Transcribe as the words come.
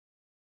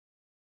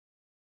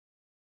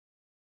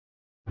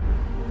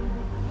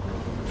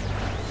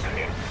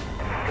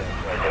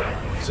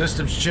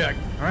Systems checked.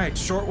 All right,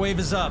 shortwave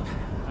is up.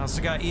 I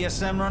also got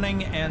ESM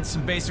running and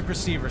some basic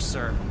receivers,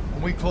 sir.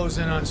 When we close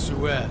in on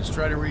Suez,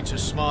 try to reach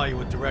Ismailia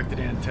with directed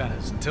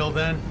antennas. Until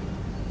then,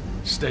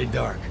 stay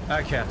dark.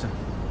 Aye, Captain.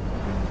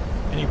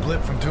 Any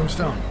blip from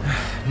Tombstone?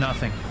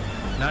 Nothing.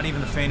 Not even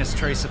the faintest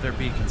trace of their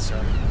beacon,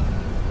 sir.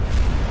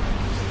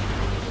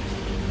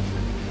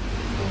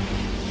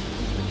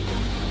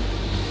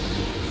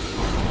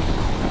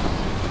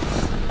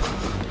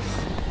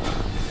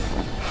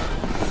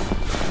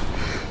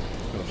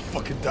 I'm gonna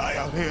fucking die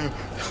out here.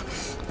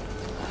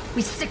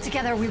 We stick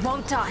together, we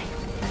won't die.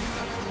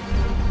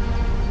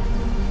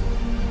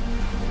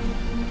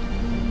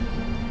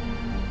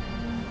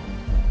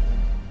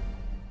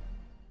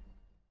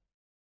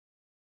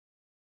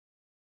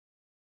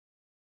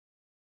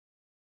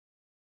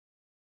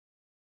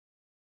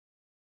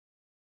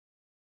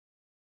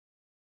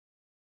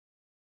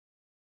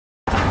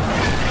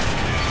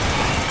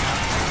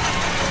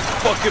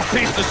 Fucking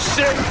piece of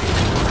shit!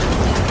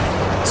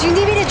 Do you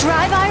need me to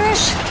drive,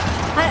 Irish?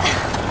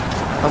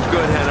 I'm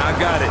good, Hannah. I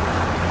got it.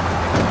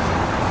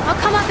 I'll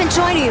come up and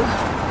join you.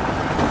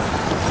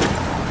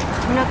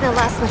 We're not gonna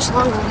last much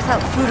longer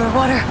without food or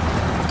water.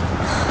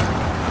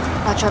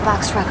 Watch our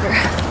backs, Wrecker.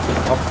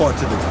 I'll fought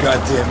to the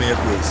goddamn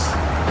airbase.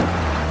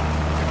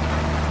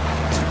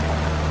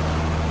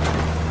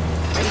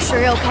 Are you sure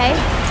you're okay?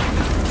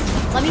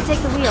 Let me take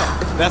the wheel.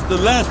 That's the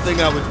last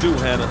thing I would do,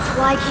 Hannah.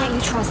 Why can't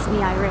you trust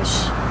me,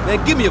 Irish?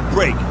 Man, give me a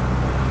break.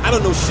 I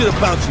don't know shit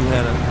about you,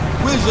 Hannah.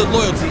 Where's your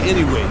loyalty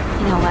anyway?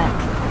 You know what?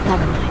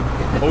 Never mind.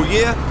 Oh,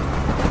 yeah?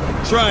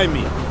 Try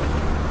me.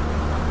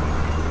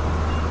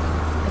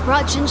 I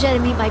brought Jinja to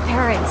meet my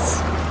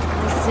parents,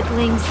 my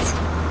siblings,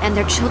 and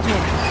their children.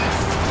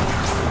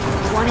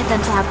 I wanted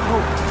them to have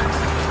hope.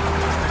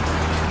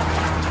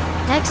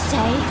 Next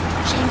day,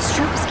 Chang's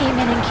troops came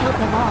in and killed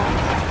them all.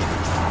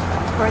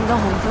 Burned the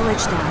whole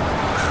village down.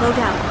 Slow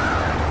down.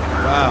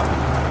 Wow.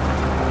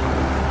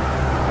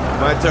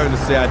 My turn to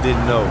say I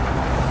didn't know.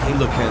 Hey,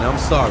 look, Hannah, I'm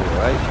sorry,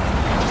 all right?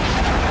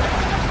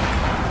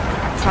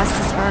 Trust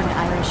is earned,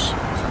 Irish.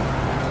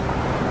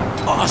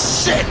 Oh,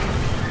 shit!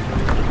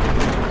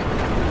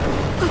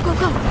 Go, go,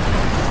 go!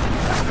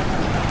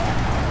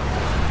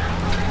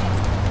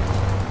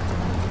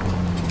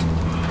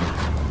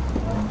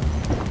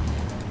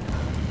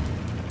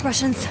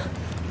 Russians.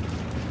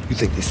 You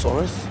think they saw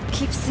us?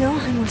 Keep still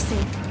and we're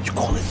safe. You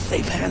call it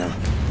safe, Hannah?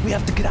 We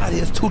have to get out of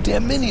here. There's too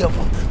damn many of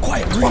them.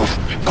 Quiet, come on.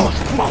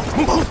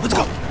 Come on, let's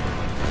go.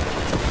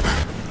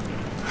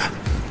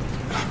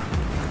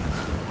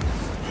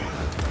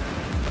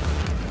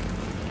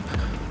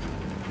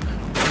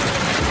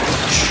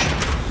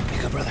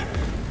 Wake up, brother.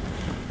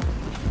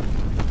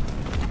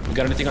 We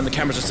got anything on the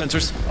cameras or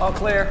sensors? All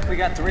clear. We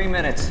got 3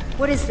 minutes.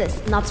 What is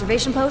this? An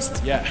observation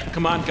post? Yeah,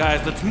 come on,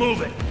 guys, let's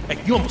move it. Hey,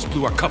 you almost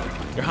blew our cover.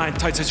 You're high and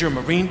tight says you're a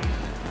Marine?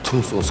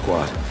 Tombstone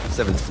Squad,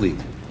 7th Fleet.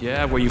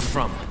 Yeah, where you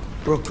from?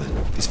 Brooklyn,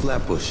 East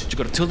Flatbush. Did you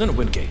go to Tilden or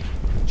Wingate?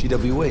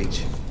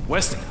 GWH.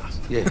 Westinghouse?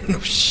 Yeah. No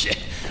shit.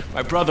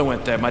 My brother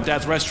went there. My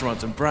dad's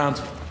restaurant's in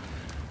Brownsville.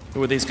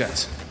 Who are these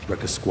guys?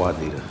 Wrecker squad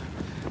leader.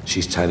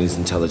 She's Chinese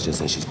intelligence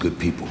and she's good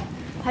people.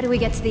 How do we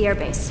get to the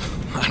airbase?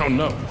 I don't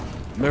know.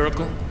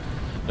 Miracle?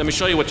 Let me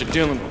show you what you're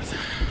dealing with.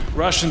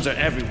 Russians are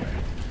everywhere.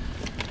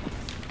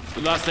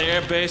 We lost the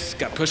air base,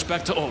 got pushed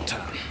back to Old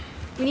Town.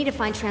 We need to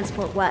find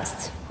Transport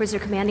West. Where's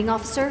your commanding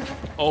officer?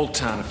 Old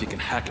Town, if you can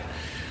hack it.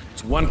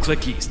 It's 1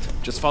 click east.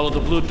 Just follow the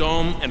blue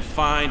dome and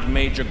find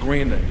Major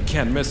Greenland. You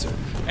can't miss her.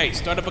 Hey,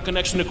 start up a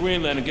connection to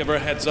Greenland and give her a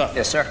heads up.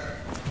 Yes, sir.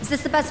 Is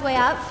this the best way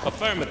out?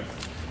 Affirmative.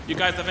 You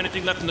guys have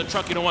anything left in the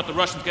truck you don't want the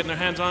Russians getting their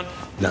hands on?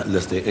 Not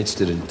unless they're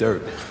interested in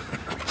dirt.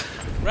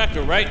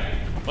 Wrecker, right?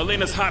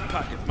 Molina's Hot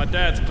Pocket, my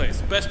dad's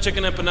place. Best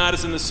chicken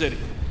empanadas in the city.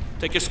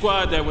 Take your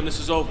squad there when this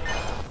is over.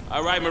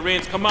 All right,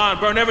 Marines, come on,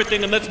 burn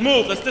everything and let's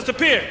move. Let's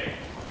disappear.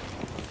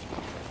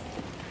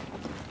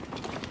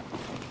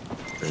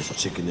 Best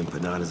chicken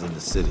empanadas in the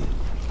city.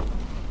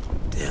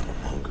 Damn, I'm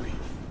hungry.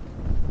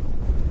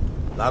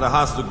 A lot of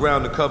hostile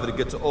ground to cover to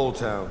get to Old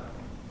Town.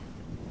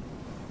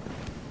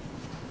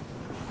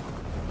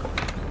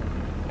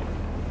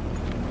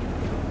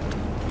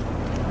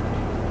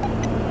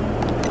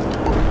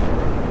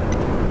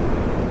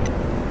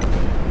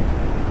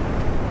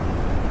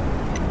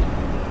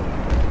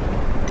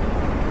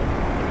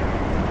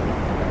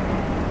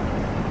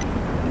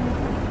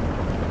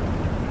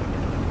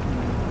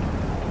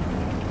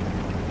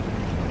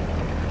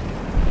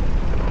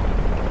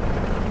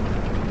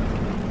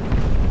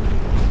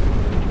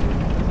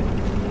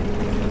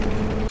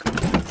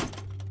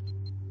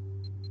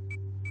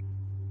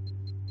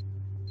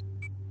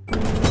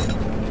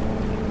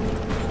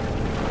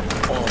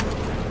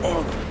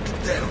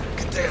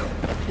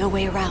 No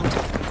way around.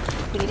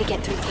 We need to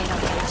get through the gate on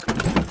the other side.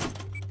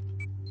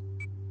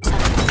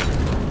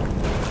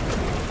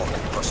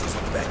 Fucking Russians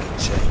are back in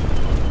chain.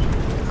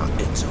 Our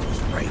intel was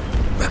right.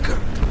 Wrecker,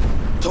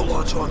 don't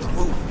launch on the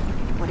roof.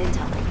 What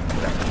intel?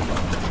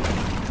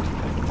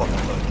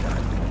 Fucking blood guy.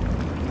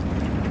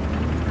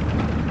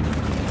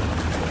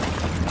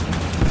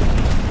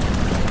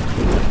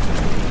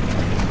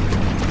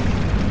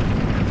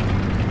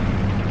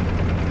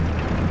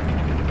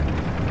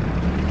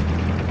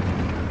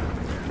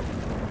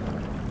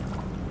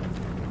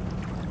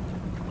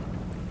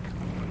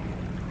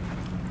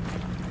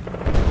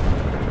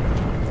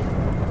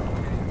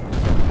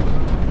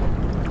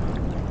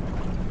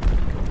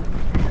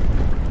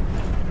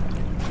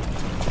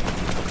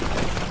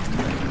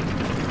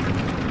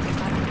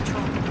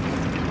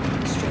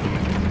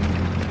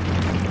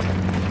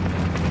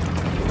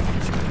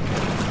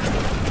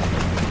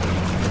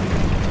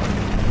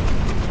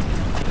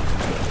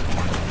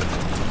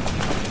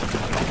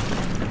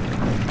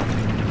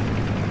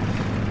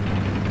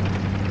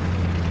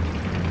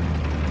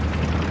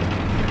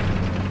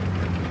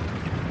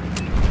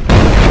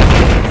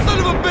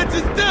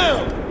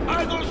 down!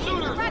 I ain't gonna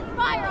shoot her! Direct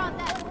fire on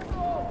them!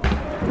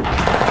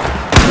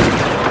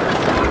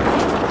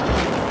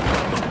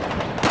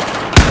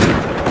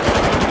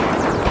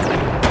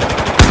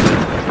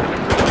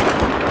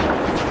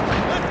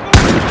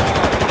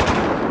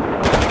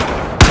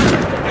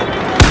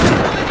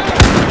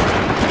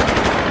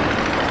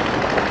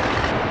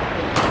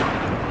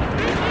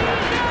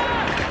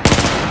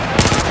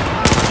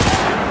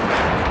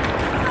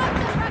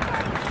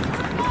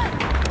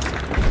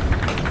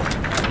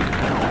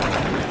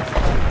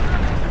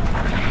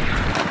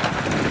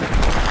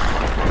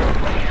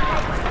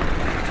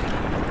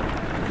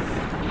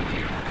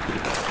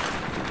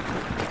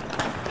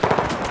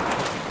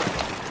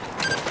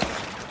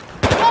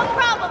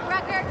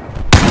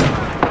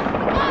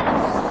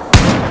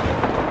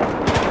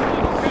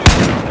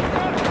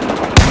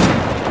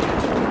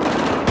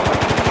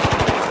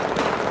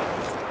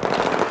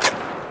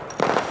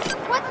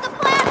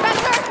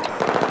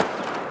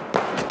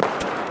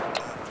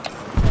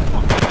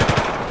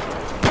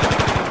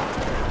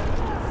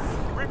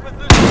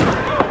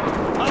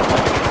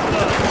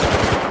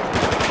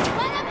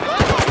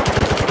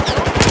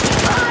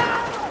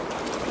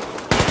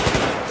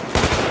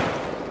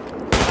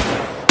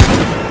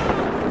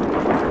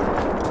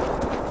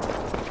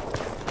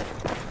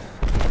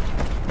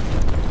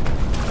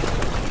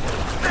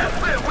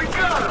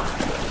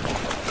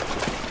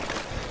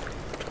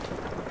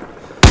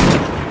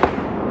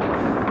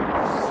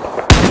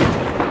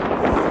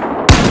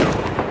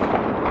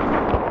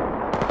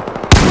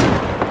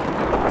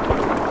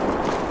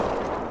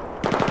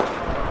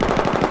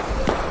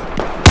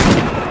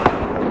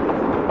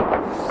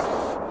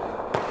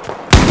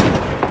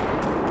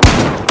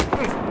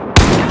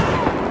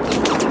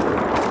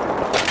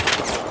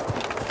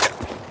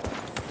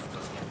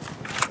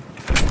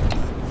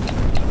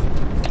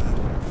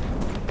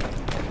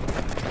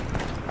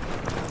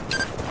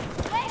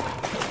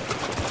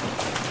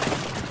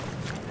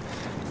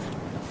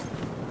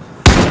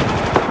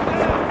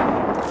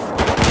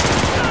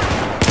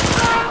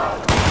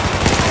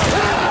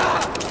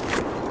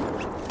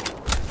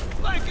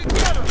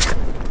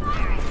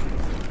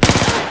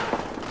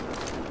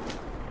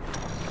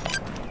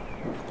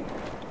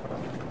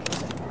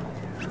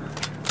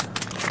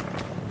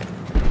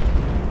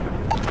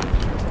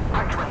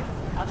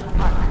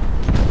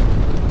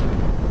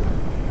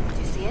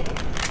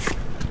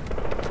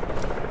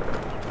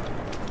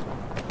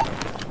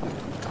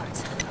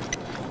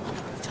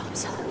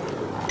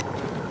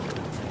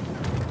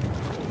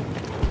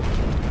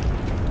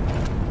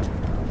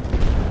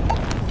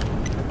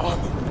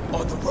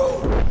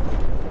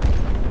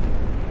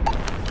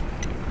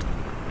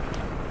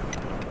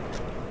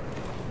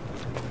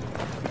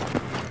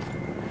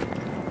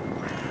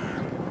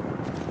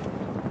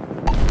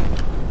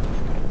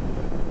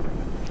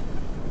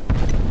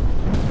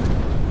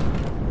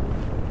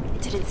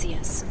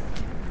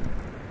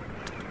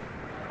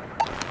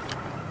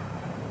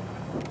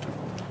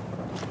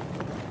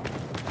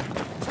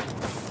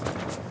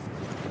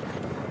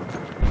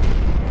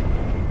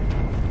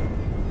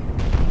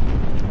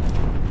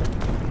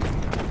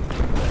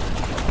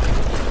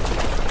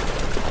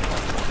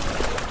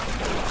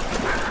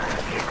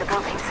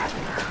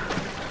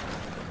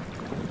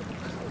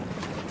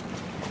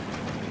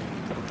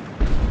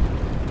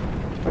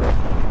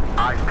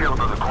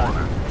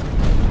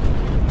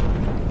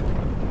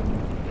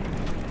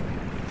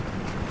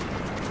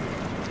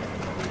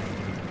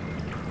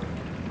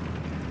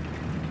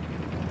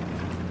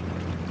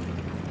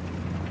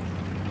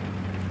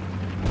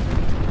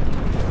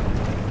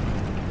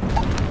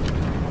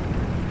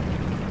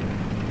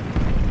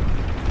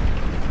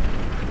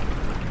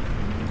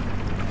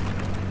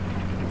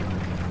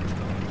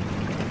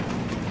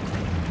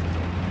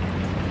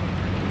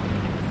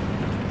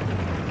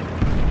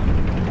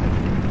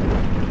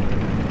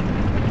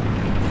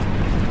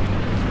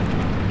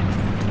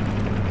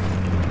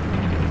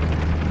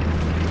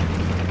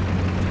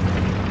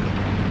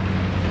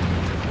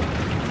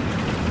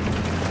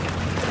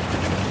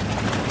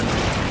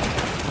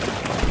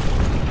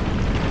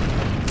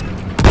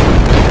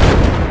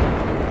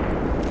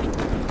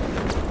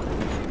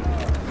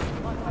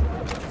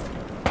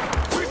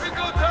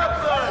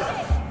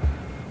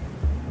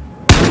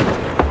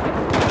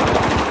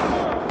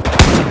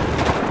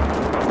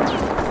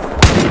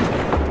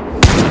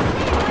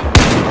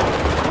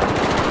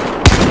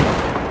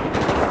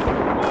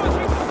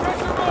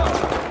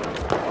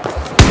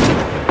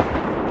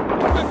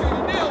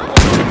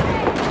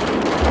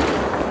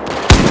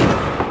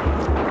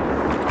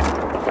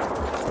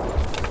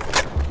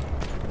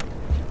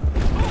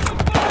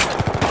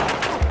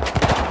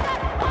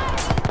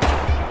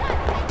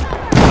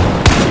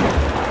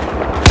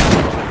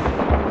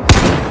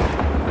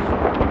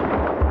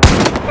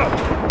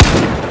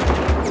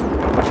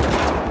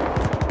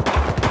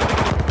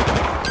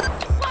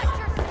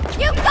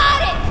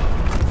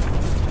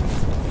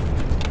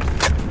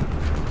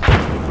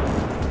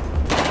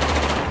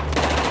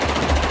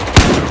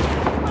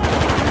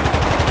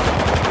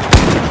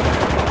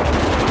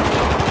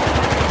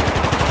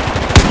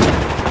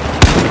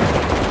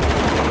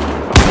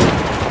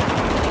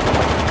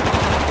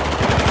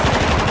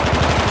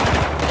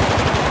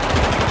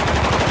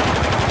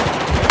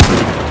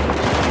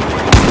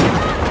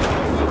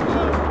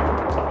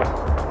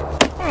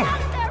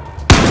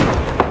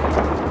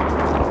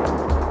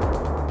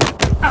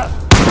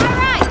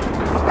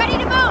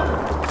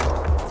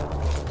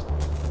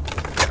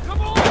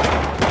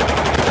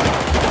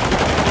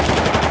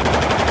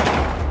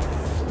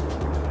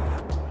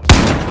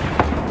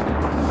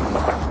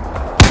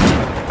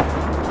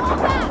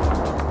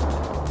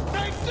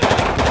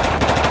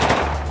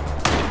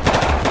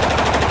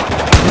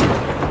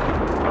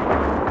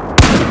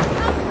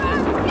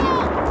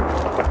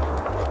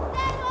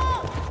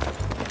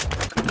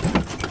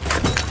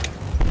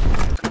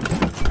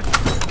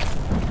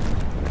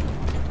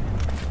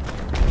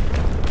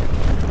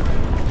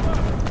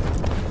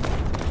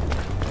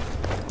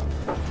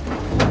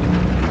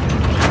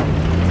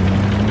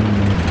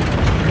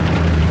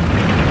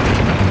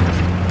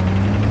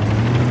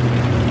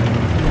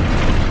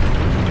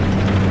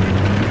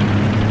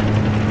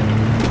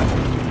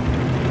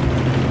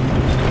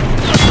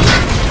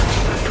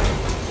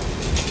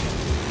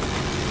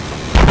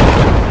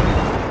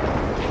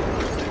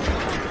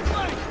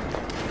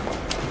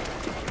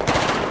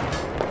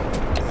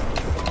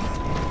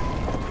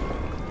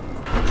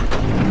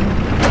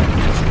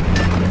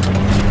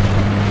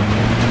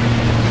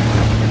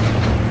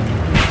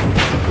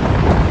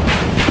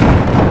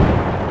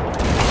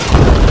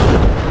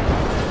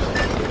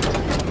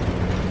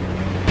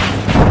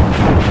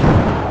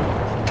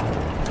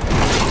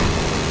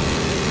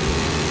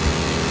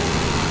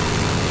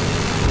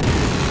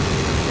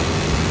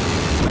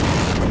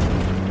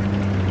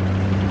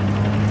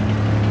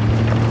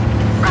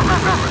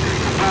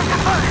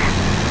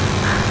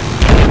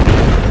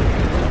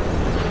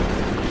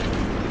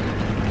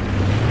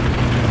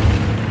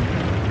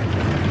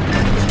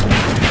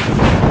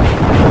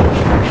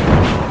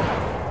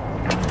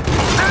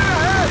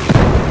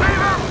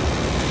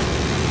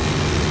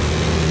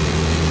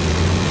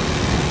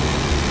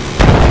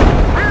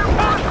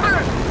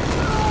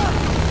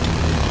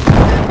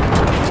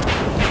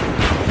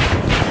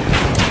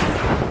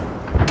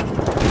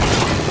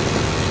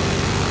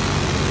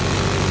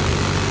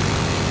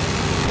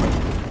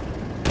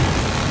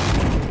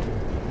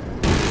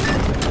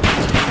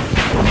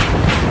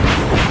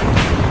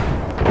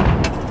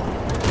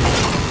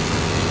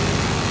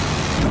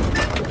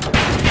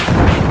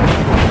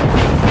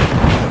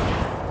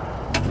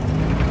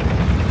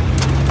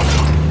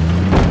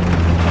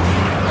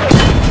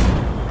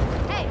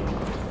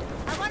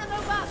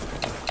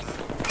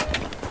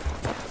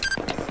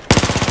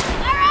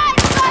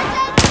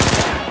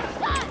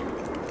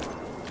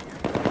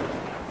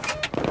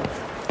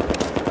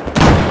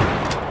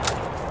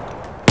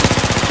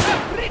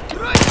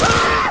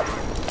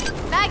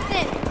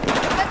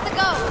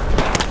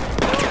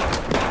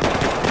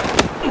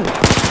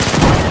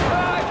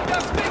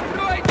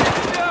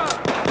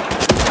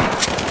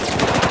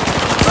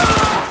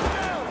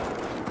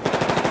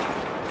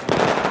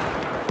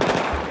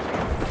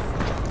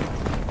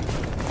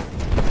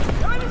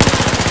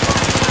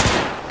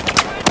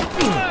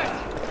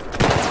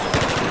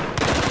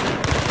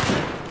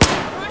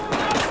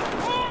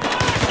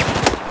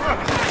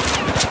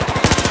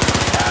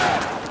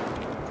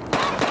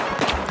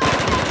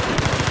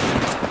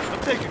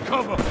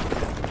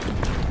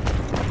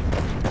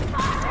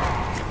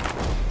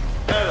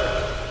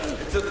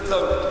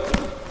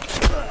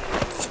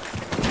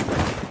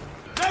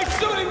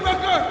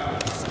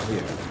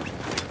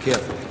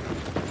 Careful.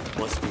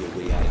 Must be a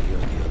way out of here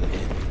on the other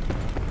end.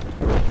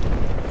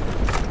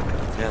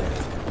 Hannah.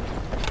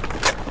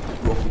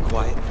 You awfully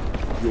quiet.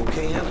 You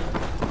okay, Hannah?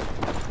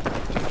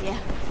 Yeah.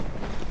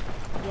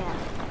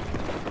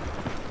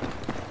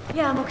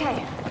 Yeah, I'm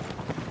okay.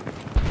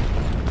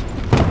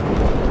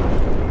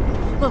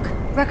 Look,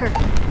 Wrecker.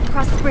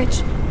 Across the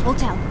bridge. Old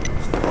Town.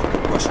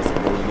 Russians are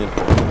rolling in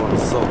for an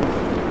assault.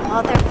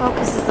 All their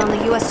focus is on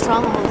the U.S.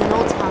 stronghold in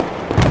Old Town.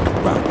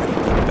 Round ready to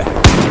get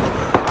back.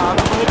 All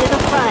the way to the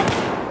front.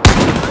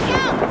 Look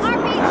out!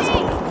 That's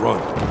RPG! gonna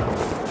run.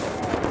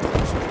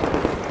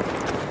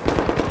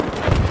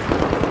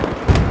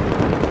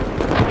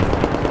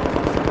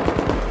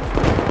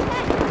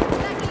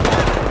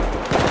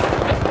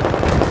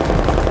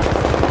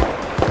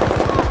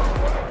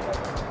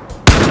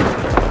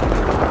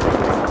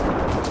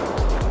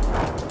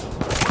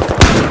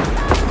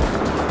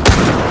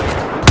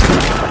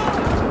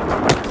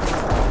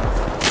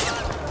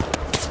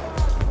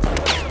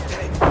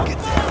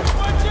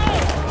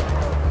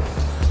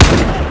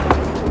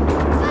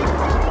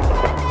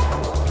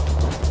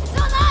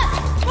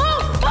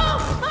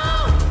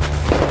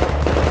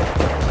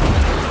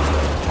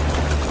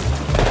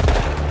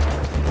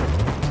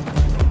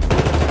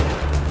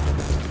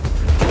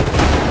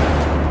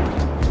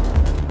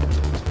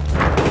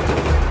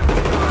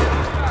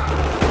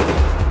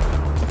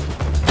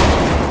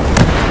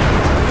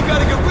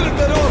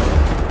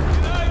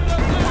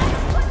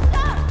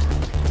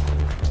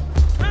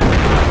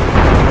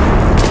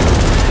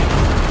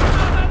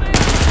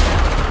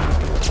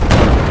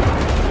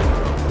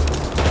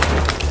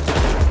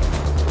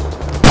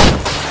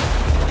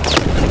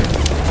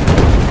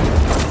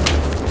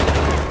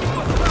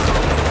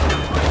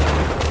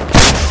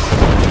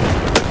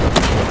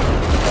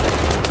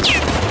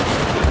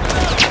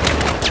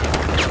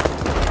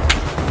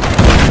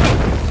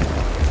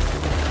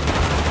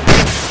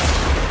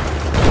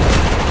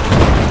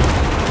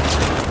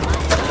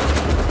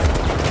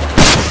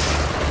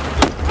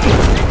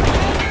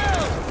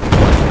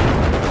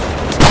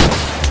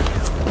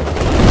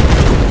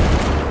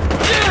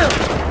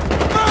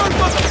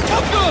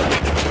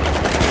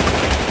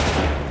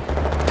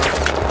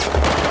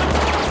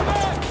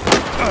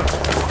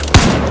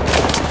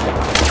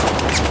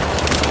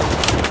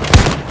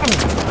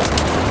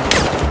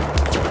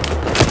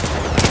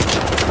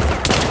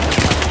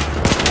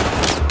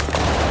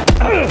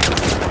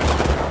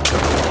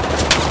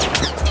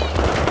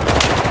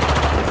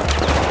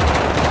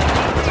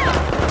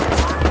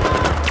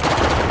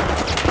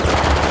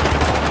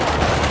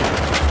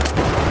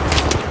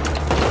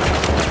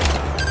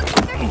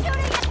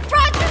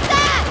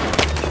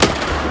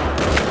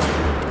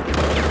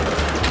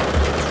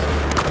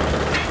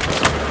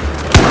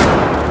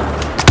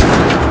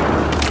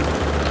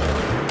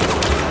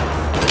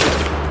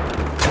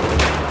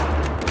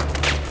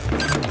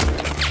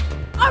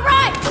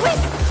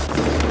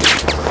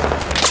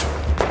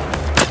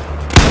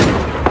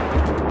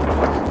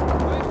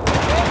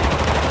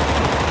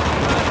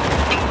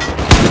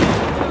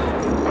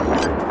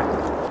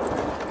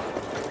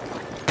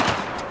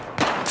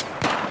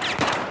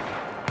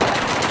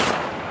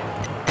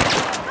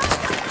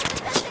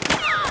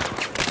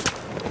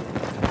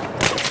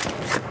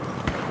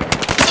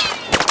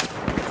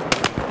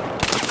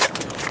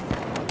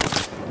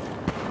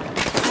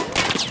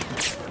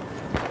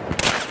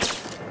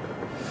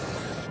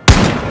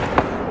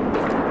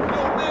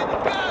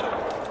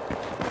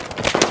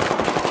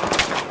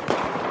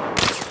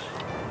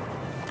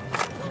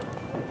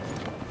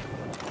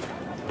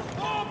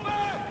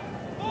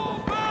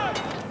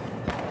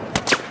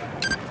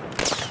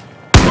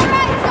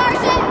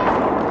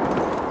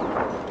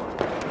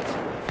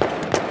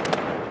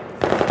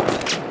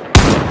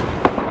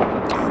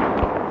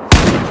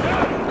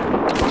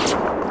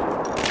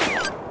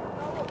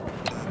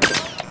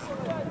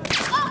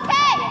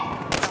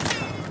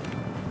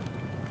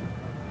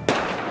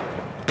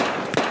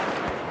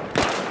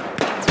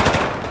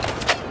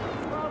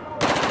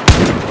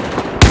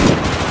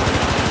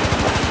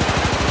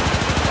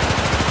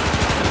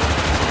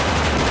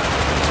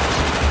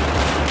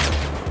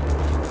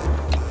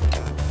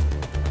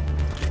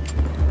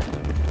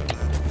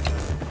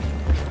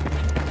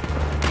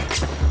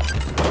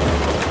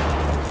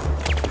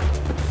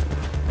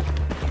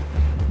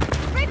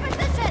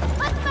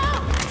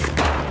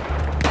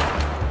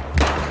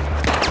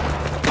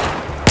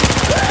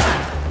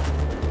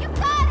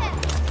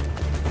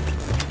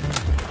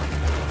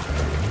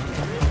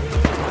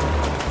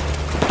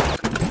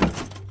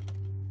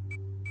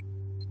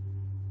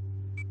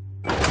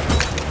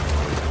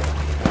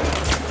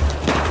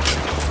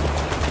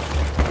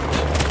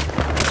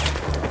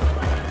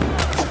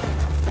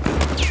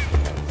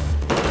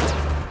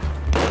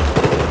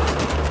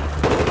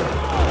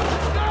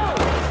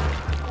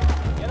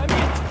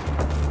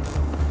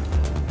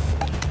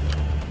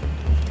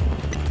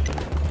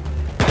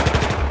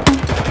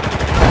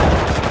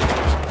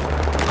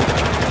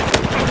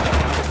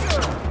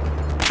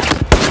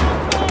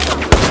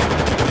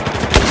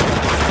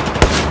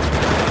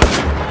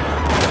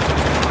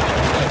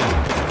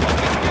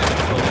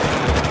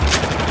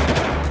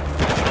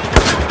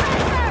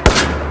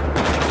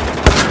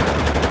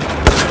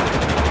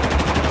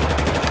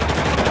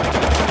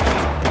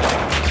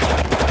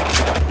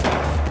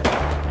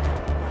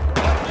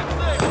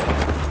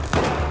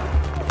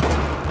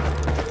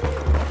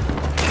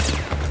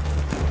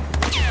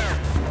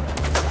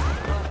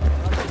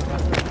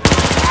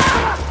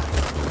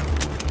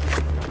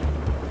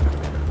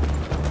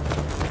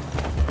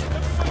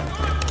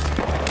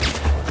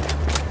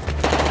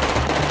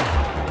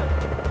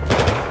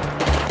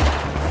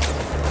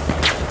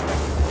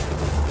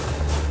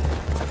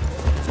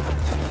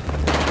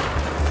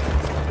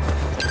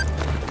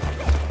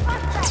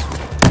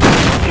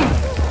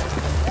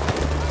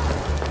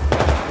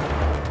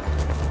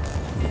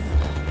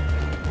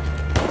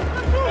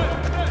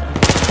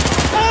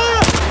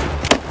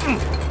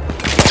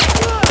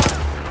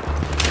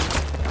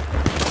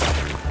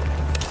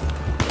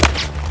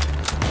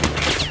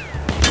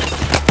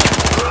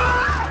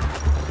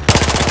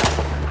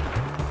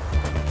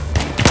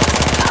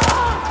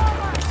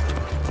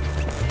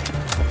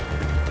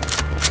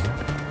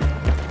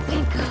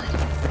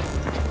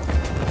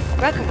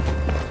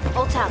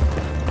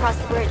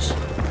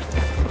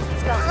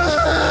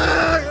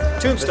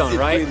 Tombstone,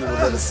 right? Greenland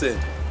will let us in.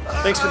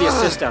 Thanks for the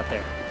assist out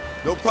there.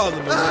 No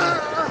problem, Marine.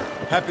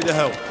 Happy to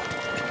help.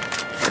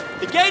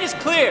 The gate is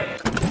clear.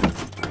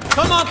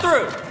 Come on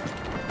through.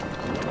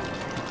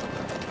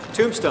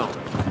 Tombstone,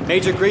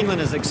 Major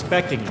Greenland is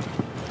expecting you.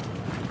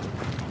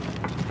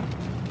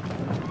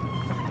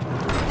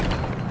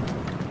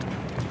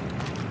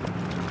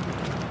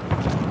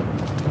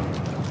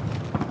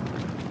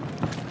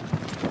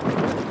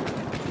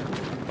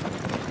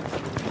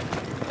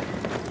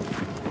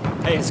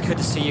 Hey, it's good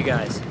to see you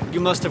guys. You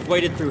must have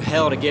waited through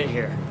hell to get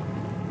here.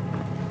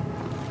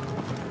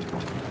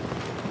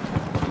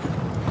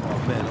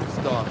 Oh man, I'm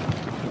starving.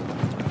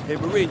 Hey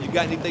Marine, you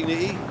got anything to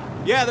eat?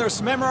 Yeah, there's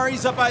some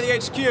MREs up by the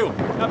HQ.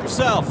 Help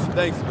yourself.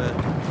 Thanks,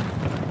 man.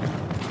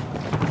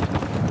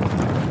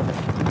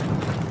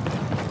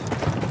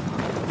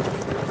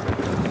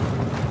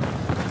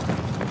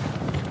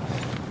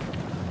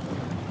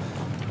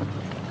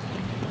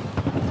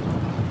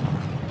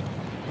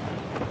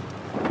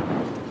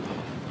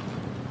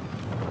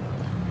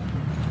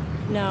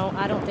 No,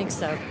 I don't think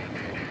so.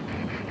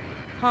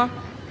 Huh?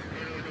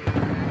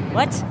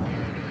 What?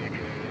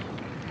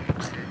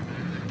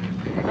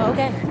 Oh,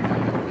 okay.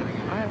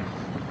 All right.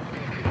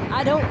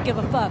 I don't give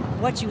a fuck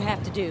what you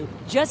have to do.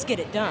 Just get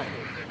it done.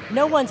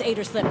 No one's ate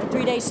or slept for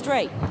 3 days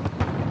straight.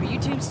 Are you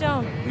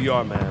Tombstone? We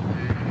are,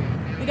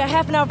 man. We got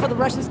half an hour before the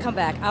Russians come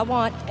back. I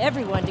want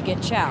everyone to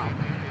get chow.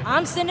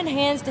 I'm sending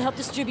hands to help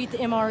distribute the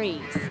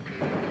MREs.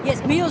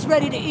 Yes, meals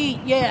ready to eat,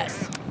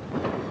 yes.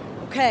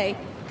 Okay,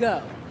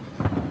 go.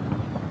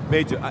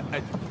 Major,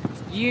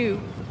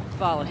 You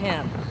follow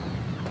him.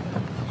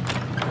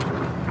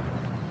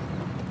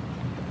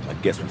 I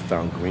guess we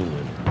found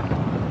Greenland.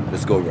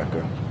 Let's go,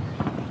 Wrecker.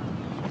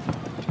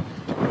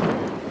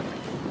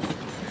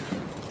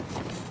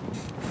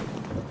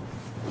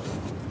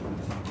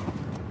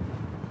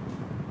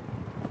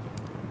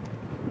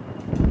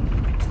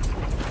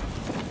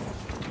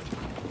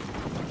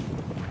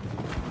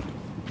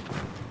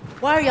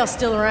 Why are y'all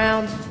still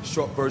around?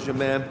 Short version,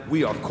 man,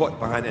 we are caught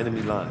behind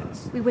enemy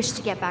lines. We wish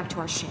to get back to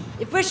our ship.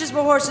 If wishes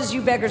were horses,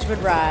 you beggars would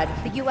ride.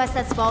 The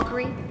USS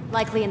Valkyrie,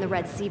 likely in the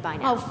Red Sea by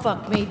now. Oh,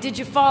 fuck me. Did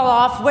you fall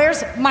off?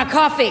 Where's my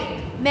coffee?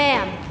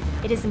 Ma'am,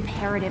 it is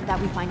imperative that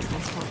we find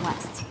transport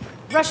west.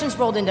 Russians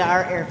rolled into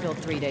our airfield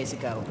 3 days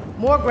ago.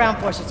 More ground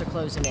forces are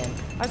closing in.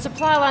 Our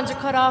supply lines are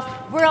cut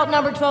off. We're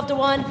outnumbered 12 to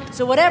 1,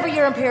 so whatever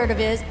your imperative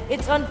is,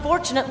 it's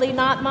unfortunately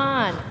not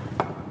mine.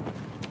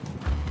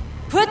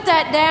 Put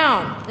that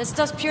down! This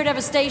stuff's pure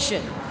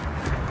devastation.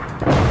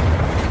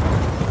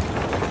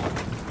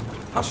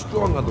 How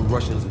strong are the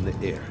Russians in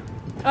the air?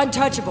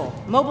 Untouchable.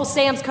 Mobile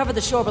SAMs cover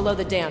the shore below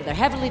the dam. They're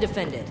heavily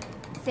defended.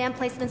 SAM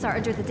placements are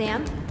under the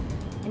dam,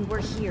 and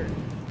we're here,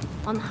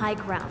 on high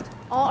ground.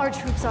 All our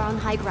troops are on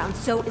high ground,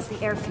 so is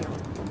the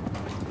airfield.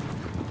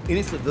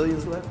 Any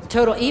civilians left?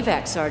 Total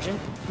evac, Sergeant.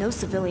 No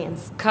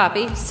civilians.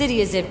 Copy.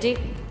 City is empty.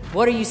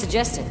 What are you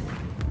suggesting?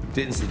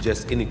 Didn't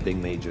suggest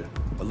anything, Major.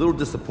 A little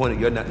disappointed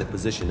you're not in a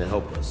position to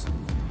help us.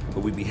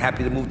 But we'd be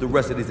happy to move the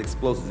rest of these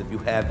explosives if you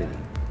have any.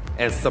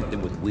 And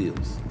something with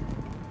wheels.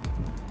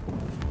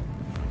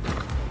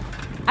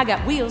 I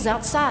got wheels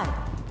outside.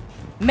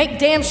 Make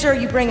damn sure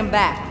you bring them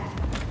back.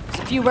 There's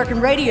a few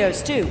working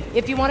radios, too,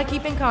 if you want to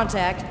keep in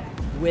contact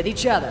with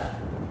each other.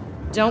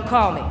 Don't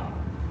call me.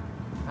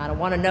 I don't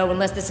want to know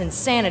unless this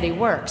insanity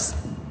works.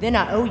 Then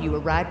I owe you a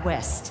ride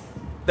west.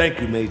 Thank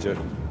you, Major.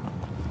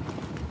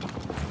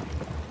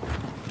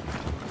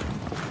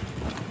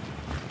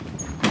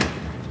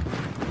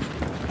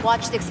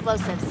 Watch the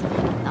explosives.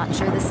 Not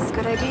sure this is a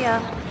good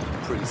idea.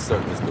 Pretty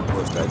certain it's the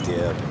worst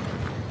idea ever.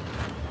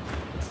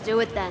 Let's do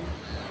it then.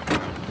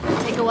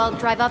 It'll take a while to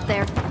drive up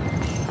there.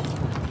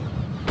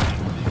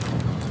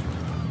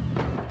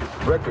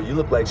 Wrecker, you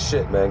look like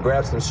shit, man.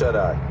 Grab some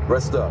shut-eye.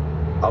 Rest up.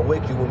 I'll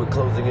wake you when we're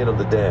closing in on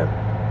the dam.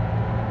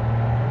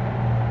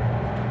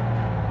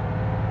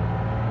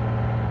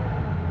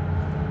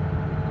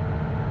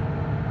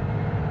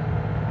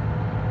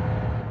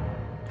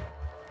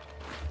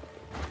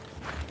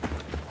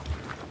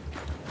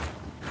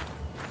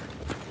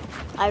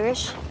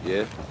 Irish?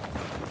 Yeah?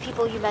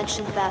 People you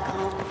mentioned back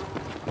home.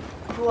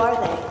 Who are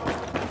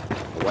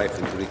they? A wife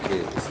and 3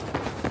 kids.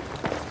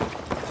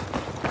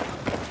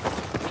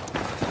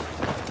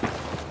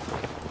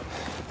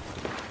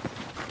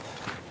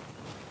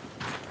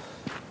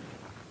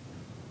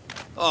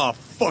 Oh,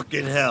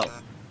 fucking hell.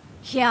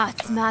 Yeah,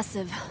 it's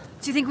massive.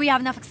 Do you think we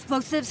have enough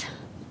explosives?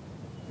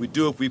 We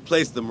do if we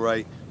place them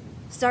right.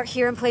 Start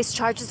here and place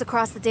charges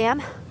across the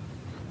dam?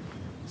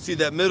 See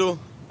that middle?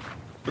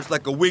 Looks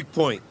like a weak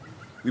point.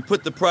 We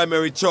put the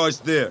primary charge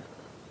there.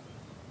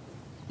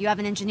 You have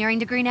an engineering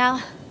degree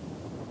now?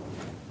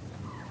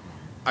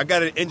 I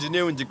got an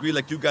engineering degree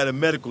like you got a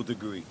medical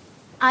degree.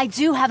 I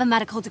do have a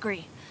medical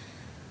degree.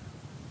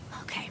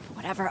 Okay,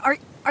 whatever.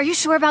 Are you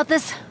sure about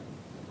this?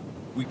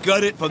 We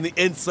gut it from the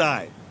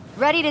inside.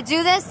 Ready to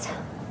do this?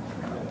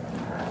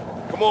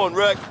 Come on,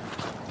 Rec.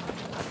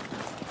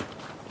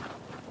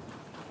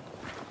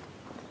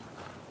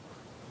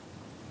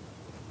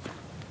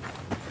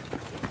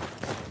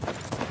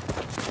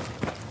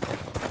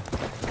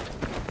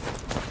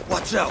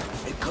 Watch out!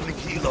 Incoming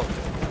helo!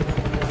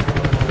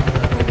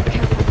 Be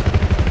careful.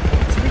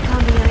 Let's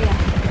recon the area.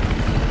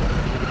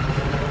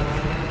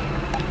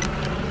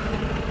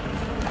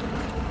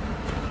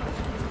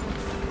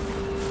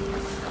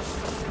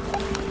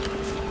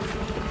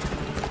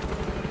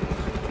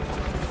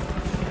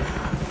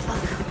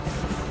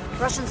 Fuck.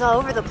 Russians all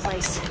over the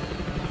place.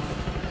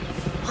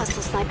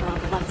 Hostile sniper on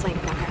the left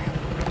flank, Rucker.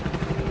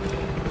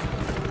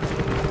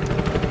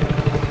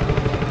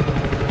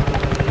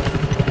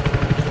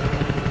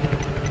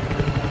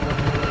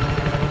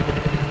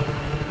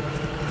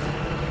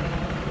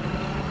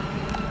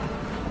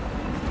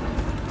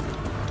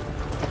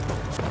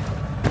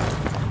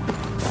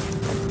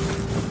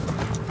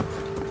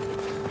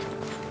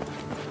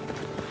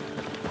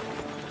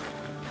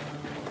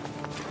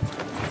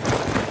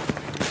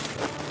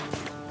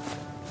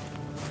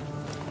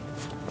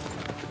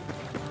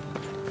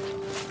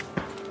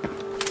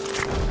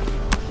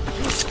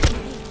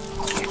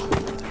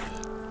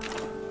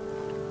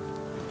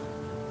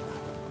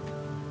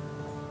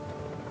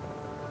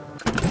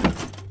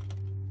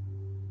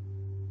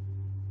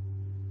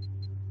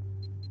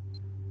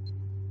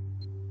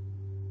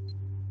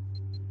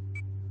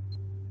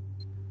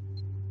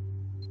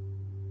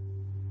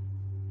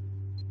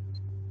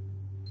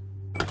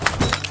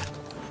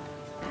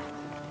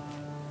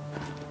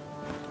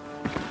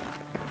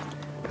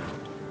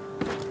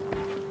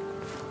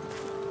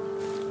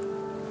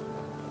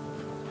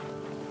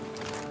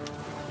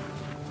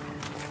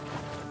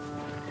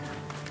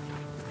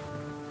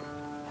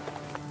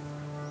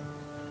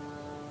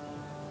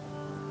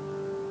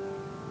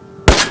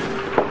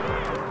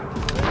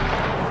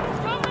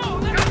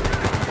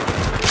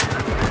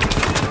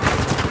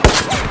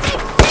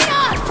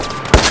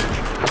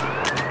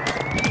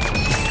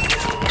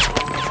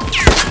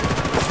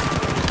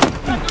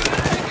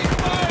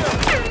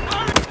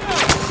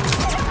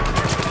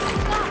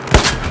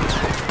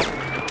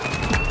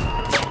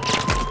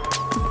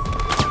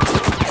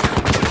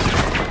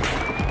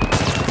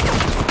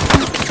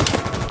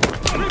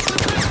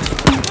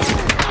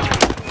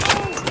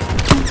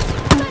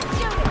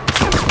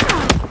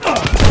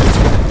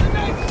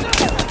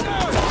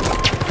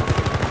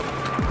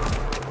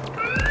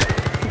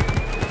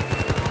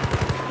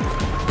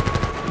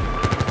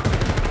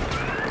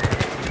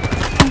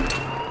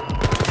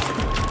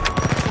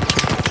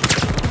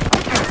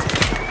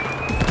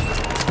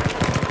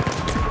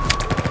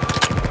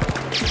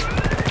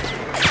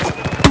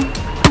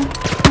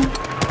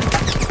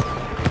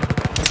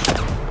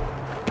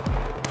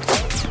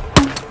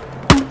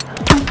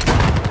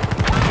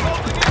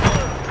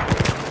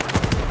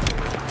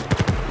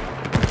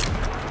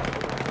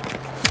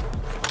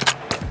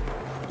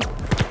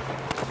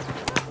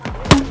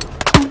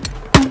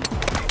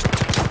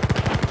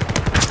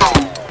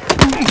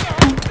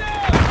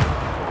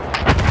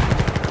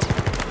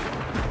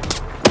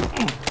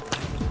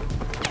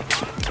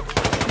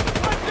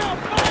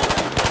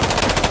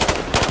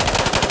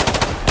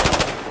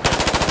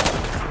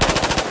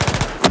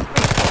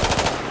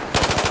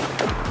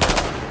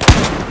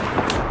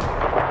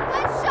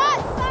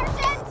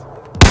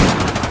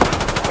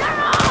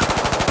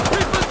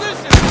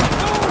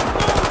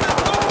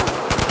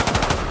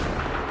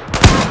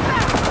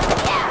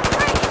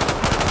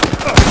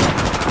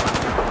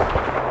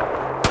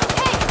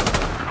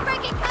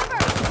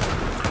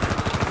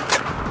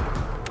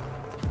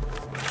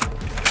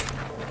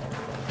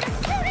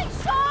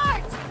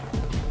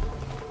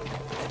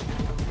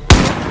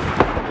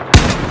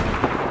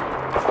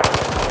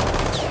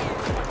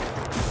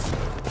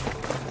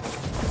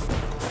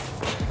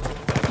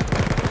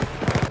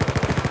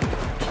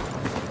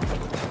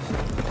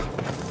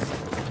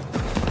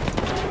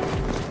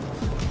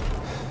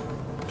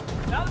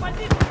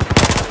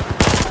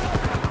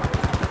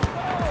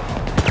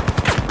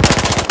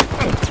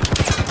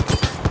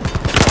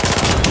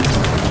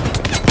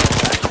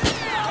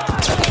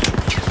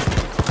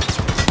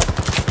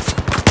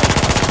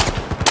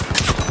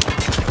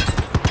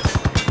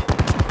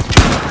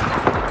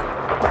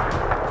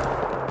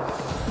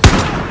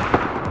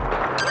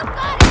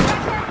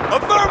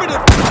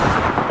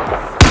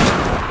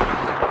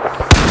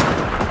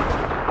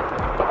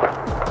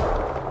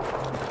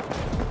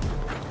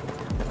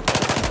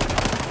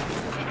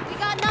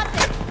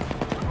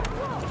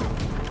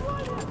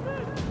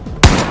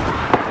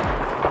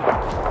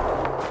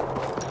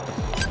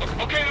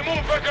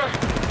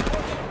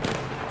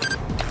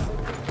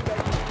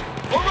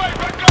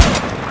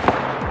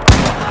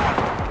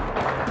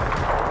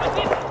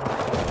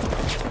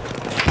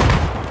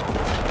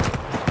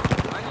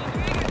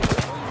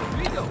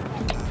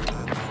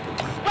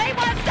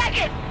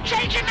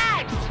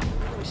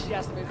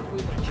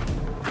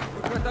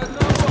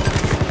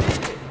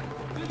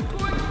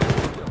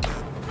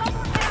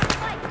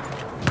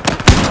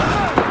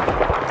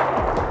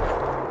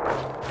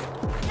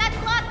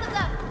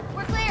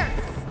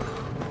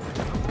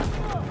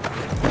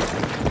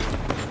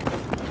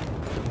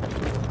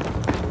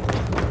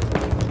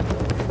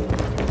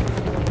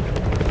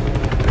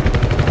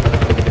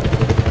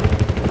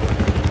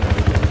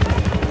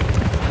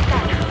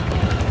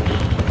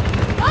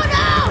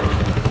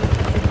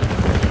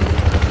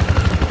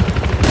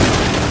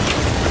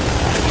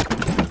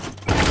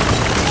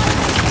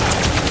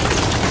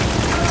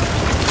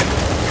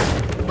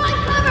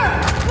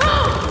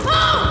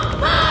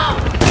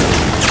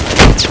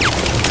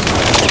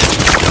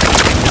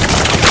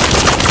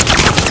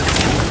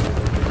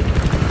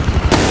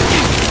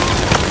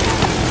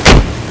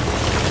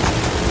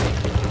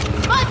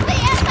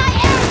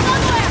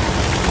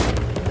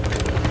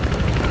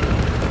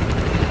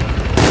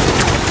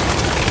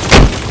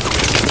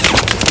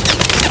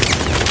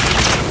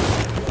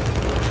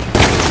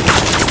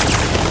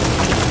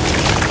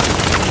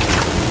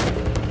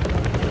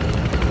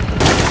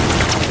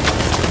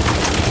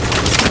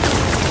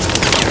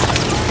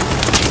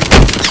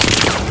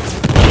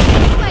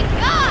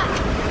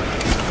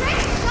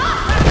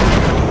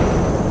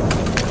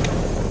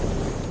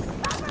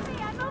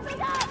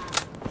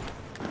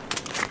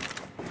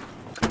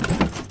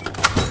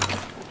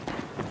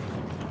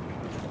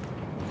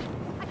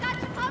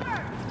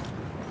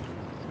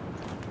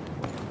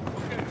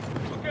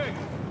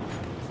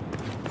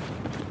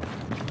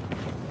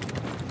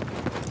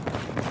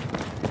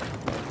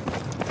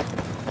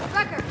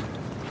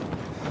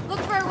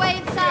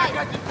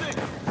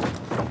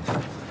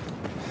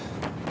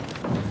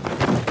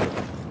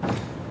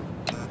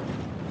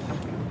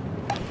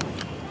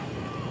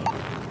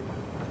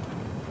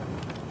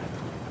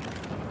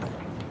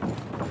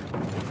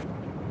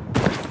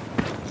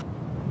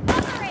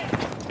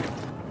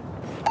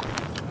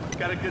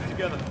 gotta get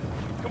together.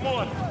 Come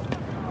on.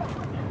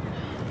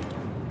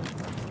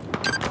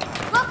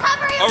 We'll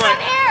cover you All right.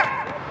 from here!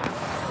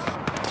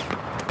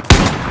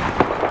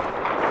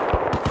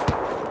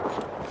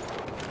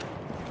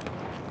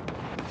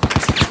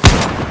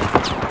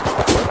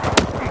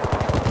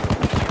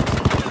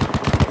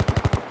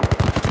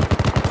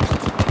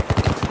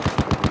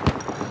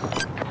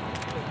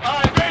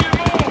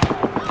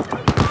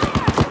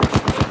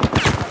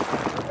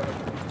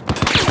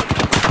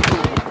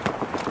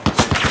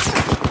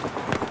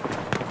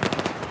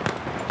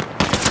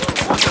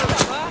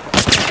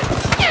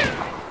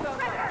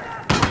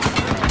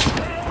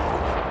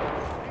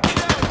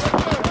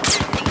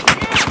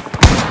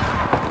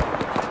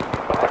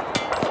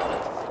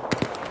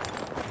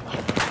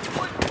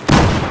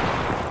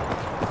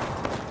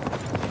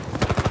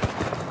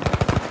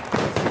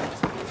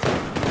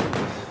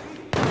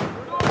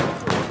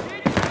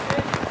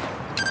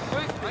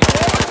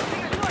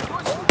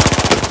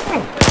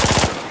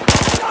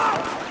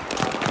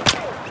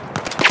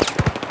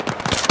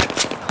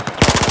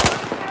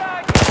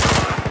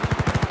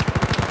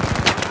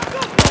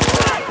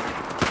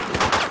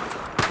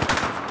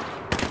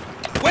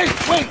 Wait!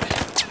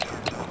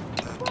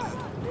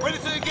 Ready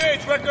to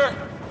engage, Wrecker!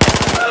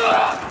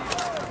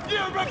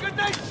 Yeah, Wrecker,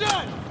 nice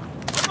shot!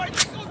 All right,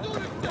 let's go do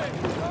this thing!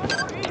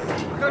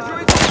 Wrecker,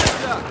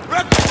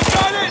 you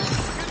got it!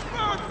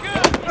 Confirmed,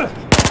 good!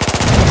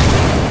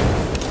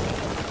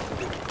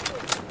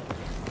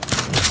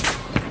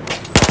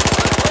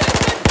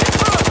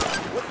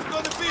 What's it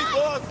gonna be,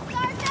 boss?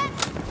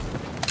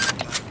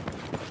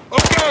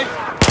 Okay!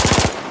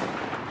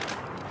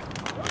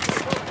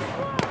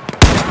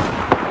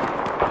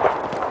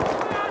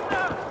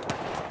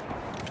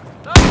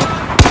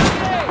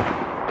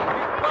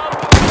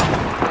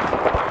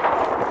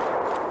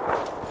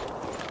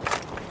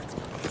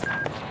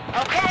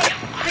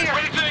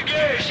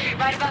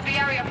 Right above the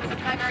area for the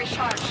primary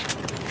charge.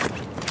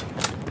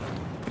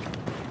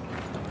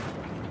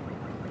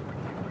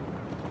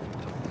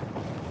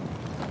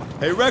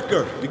 Hey,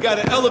 Wrecker, we got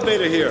an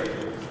elevator here.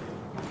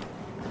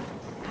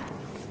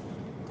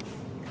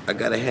 I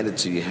gotta hand it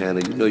to you,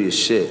 Hannah. You know your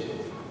shit.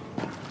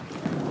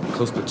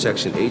 Close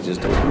protection agents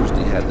don't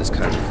usually have this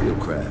kind of field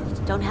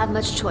craft. Don't have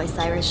much choice,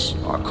 Irish.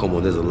 Oh, come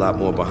on, there's a lot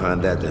more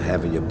behind that than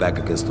having your back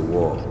against the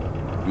wall.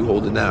 You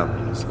holding out.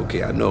 It's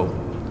okay, I know.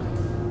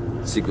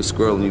 Secret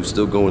Squirrel and you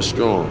still going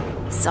strong.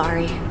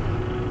 Sorry.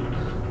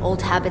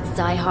 Old habits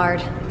die hard.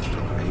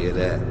 I hear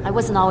that. I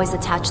wasn't always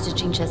attached to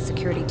Jinja's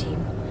security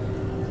team.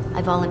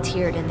 I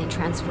volunteered and they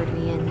transferred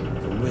me in.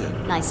 From where?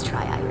 Nice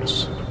try,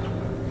 Irish.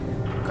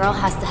 Girl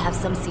has to have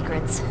some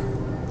secrets.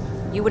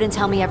 You wouldn't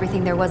tell me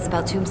everything there was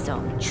about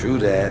Tombstone. True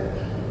that.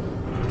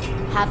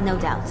 Have no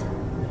doubt.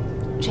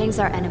 Chang's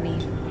our enemy.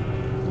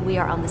 And we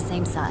are on the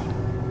same side.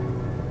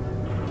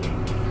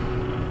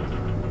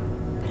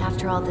 But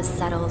after all this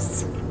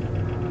settles,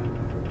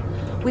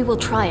 we will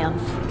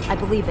triumph. I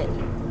believe it.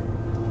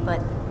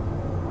 But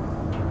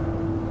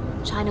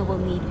China will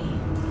need me.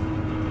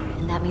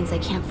 And that means I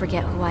can't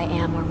forget who I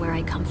am or where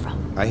I come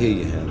from. I hear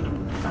you, Hannah.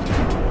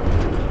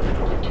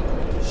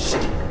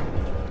 Shit.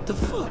 What the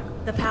fuck?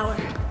 The power.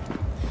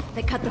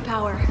 They cut the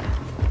power.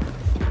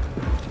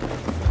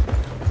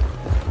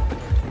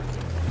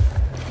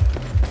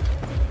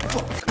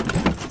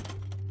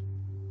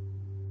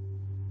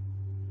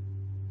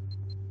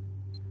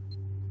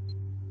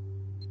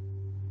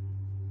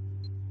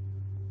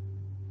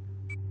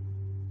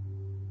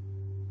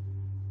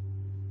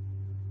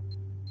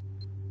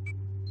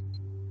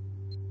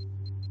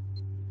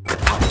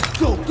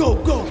 Go!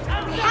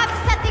 We have to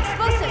set the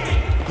explosives!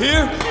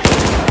 Here?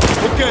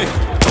 Okay.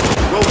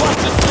 Well, watch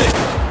the stick.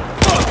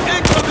 Fuck,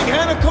 incoming,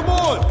 Hannah, come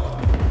on!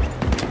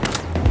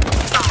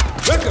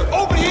 Wrecker,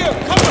 over here,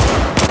 cover!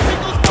 Take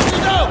those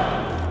fuckers out!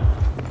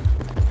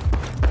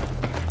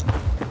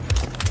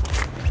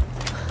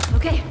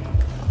 Okay.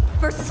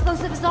 First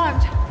explosive is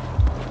armed.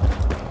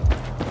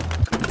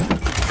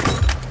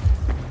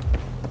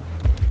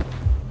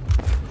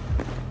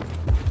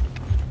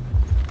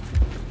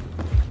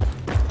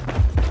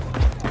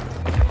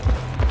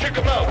 Kick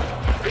him out!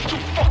 It's too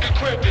fucking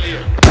cramped in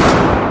here!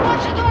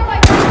 Watch the doorway!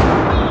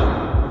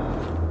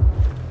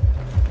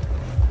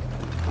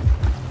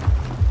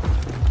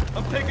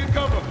 I'm taking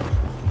cover!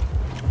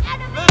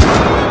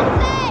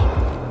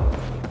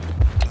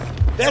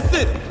 That's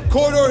it!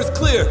 Corridor is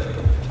clear!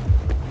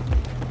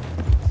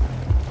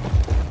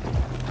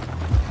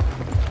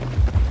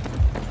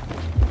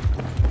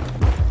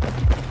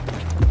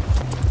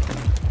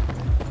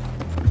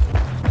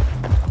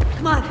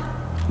 Come on.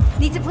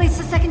 Need to place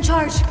the second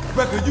charge.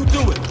 Wrecker, you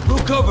do it! We'll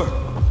cover!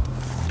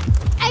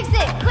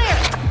 Exit! Clear!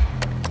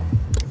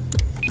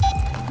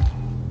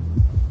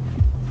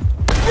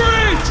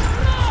 Breach!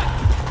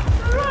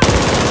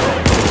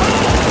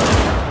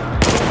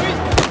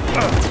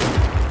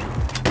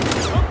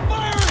 I'm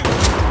firing!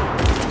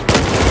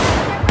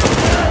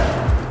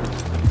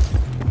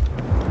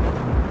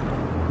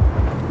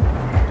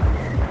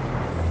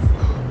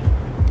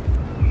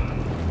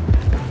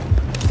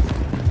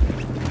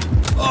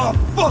 Oh,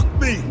 fuck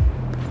me!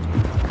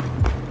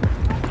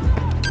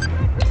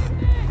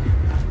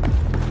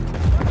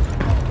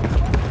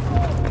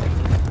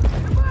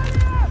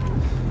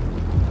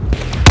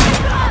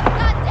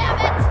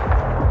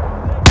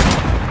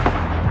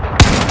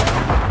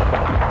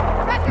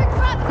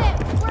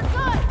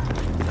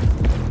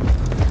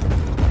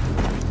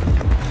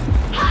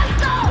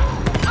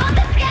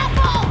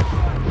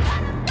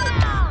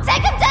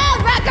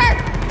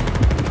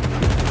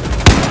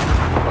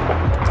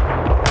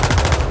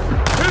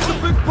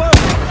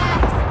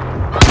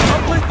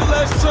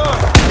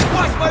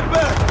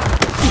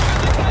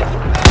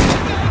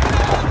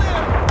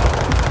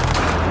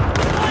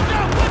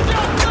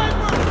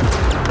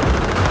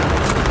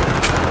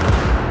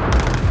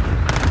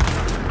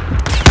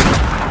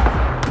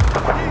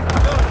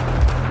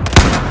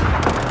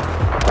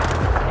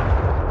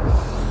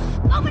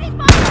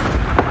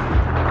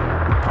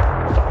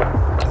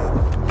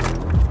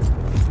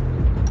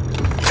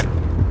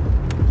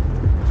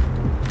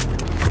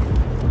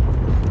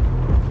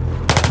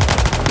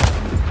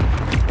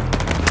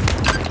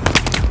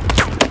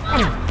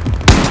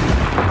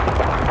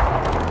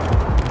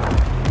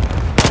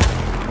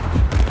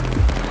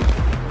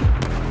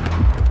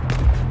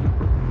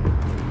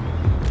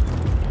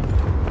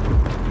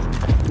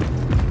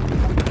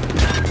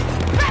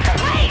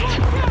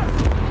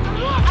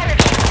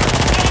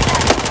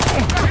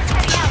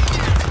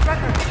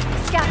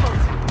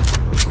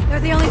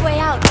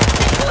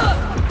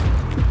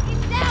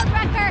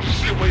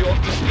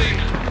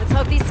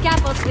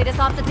 Lead us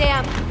off the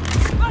dam.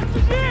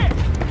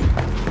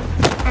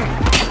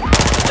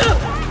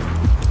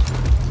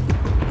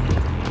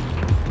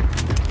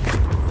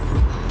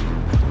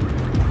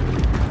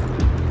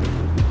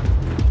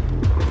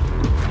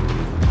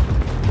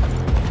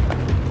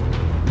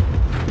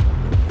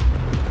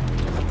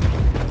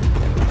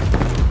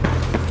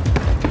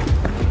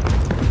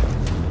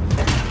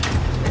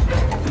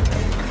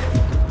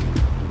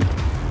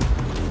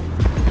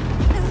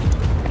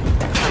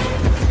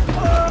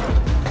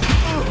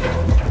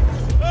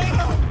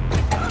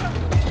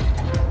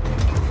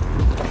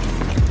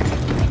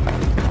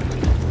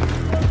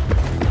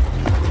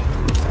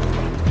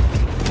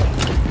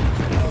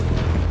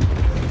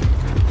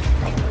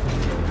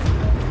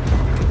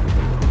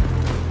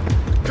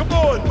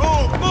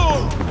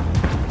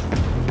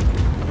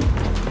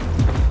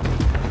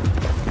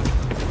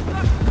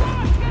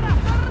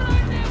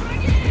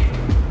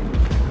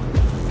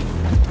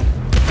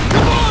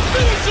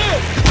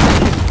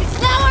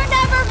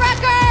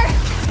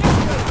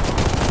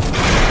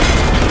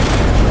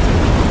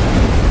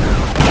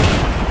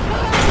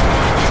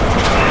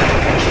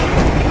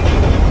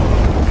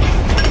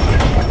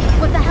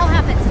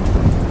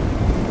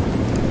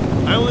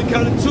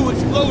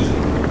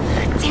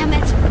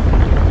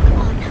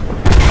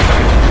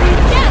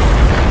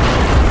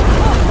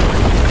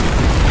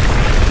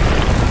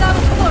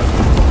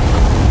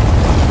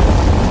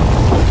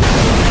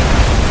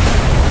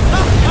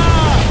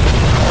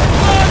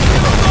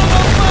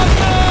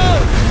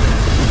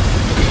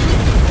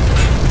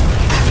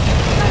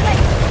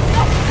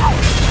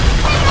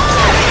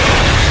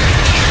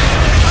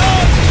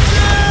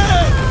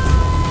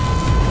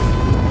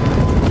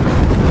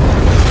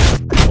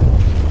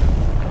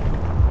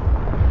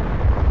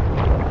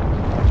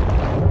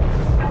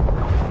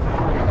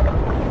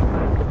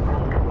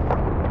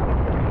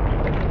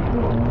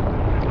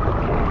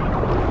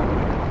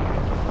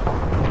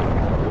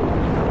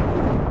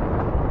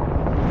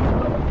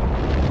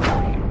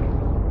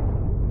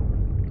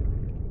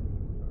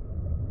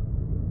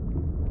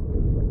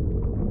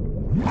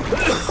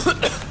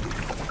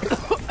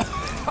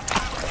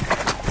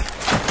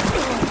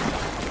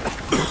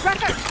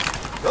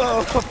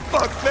 Oh,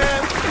 fuck,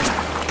 man!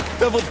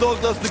 Devil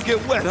dogged us to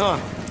get wet, huh?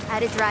 I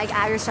had to drag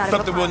Irish out of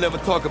Something we'll never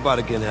talk about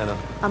again, Hannah.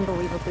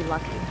 Unbelievably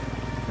lucky.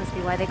 Must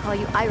be why they call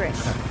you Irish.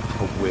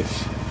 I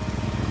wish.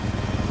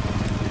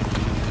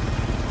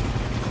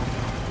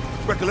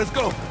 Wrecker, let's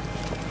go!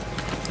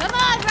 Come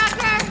on,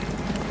 Rucker!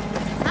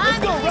 Let's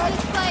go, Rucker!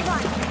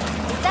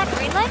 Is that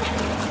Greenland?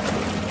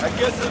 I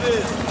guess it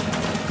is.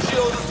 She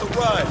owes us a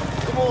ride.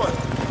 Come on.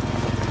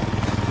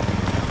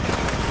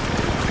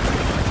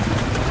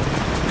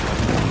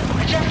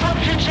 Just hope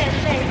Junche is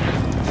safe.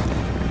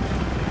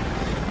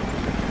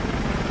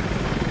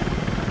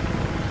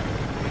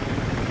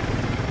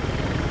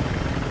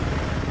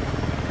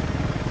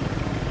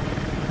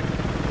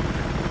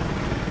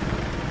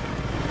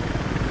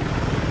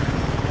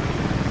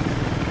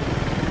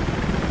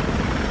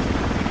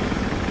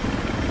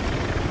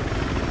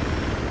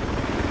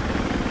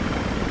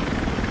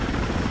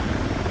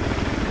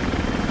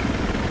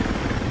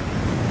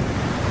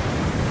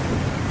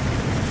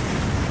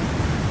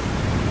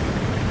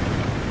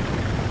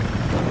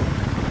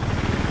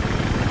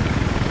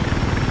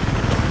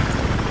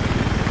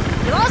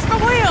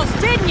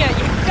 Didn't you,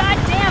 you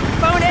goddamn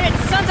boneheaded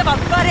sons of a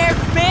butt-haired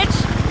bitch?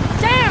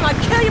 Damn, I'd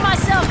kill you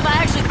myself if I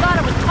actually thought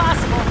it was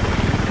possible.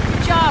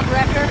 Good job,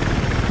 Wrecker.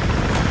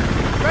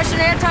 Russian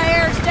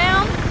anti-air is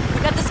down.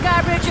 We got the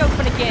sky bridge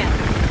open again.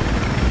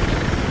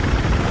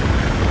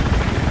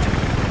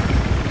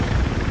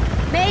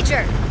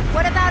 Major,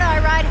 what about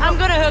our ride home? I'm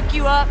gonna hook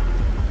you up.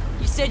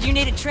 You said you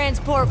needed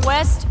transport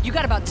west. You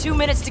got about 2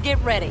 minutes to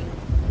get ready.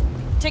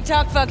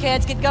 TikTok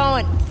fuckheads, get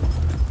going.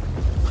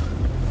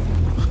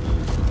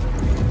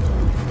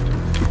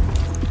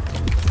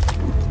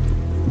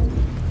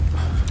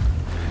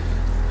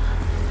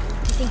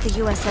 I think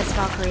the USS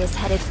Valkyrie is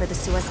headed for the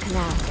Suez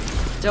Canal.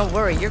 Don't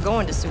worry, you're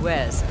going to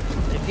Suez.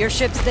 But if your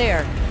ship's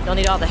there, they'll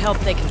need all the help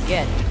they can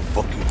get.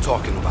 What the fuck you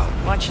talking about?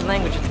 Watch your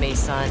language with me,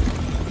 son.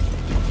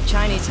 The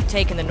Chinese have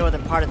taken the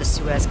northern part of the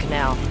Suez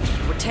Canal.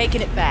 We're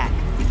taking it back.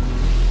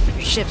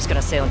 Your ship's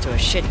gonna sail into a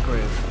shit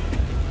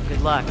groove.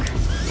 Good luck.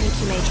 Thank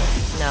you, Major.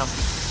 No.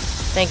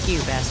 Thank you,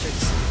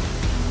 bastards.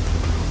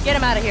 Get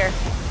him out of here.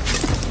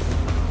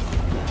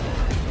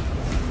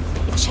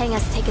 If Chang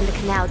has taken the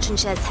canal,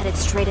 Junche is headed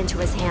straight into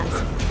his hands.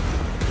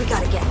 We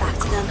gotta get back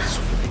to them.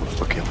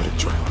 Look at what it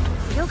drowned.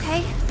 You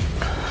okay?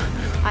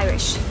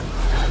 Irish.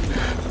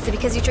 Is it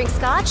because you drink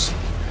scotch?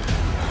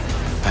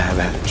 I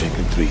haven't had a drink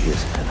in 3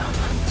 years,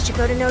 Hannah. Did you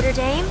go to Notre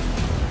Dame?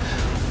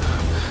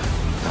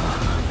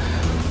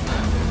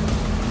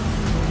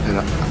 And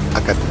I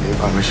got the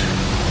name Irish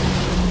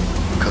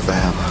because I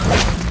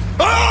have